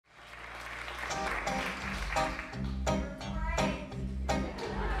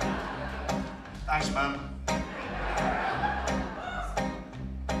Thanks, Mum.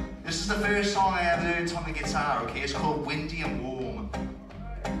 This is the first song I ever learned on the guitar, okay? It's called Windy and Warm.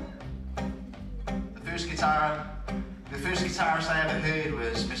 The first guitarist I ever heard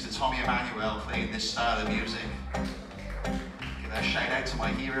was Mr. Tommy Emmanuel playing this style of music. Give a shout out to my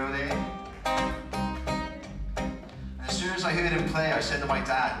hero there. And as soon as I heard him play, I said to my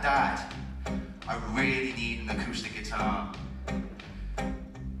dad, "Dad, I really need an acoustic guitar."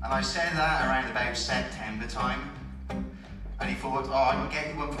 And I said that around about September time. And he thought, "Oh, I'm gonna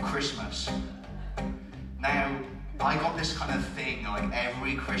get you one for Christmas." Now, I got this kind of thing, like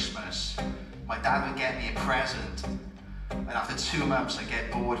every Christmas, my dad would get me a present, and after 2 months I'd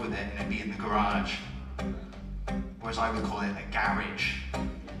get bored with it and it'd be in the garage. Or as I would call it, a garage.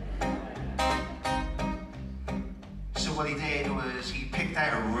 So what he did was he picked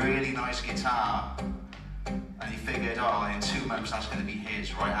out a really nice guitar, and he figured, oh, in 2 months that's going to be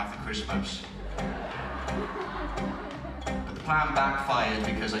his right after Christmas. But the plan backfired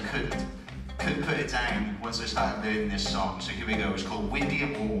because I couldn't put it down once I started learning this song. So here we go, it's called Windy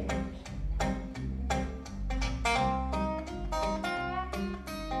and Warm.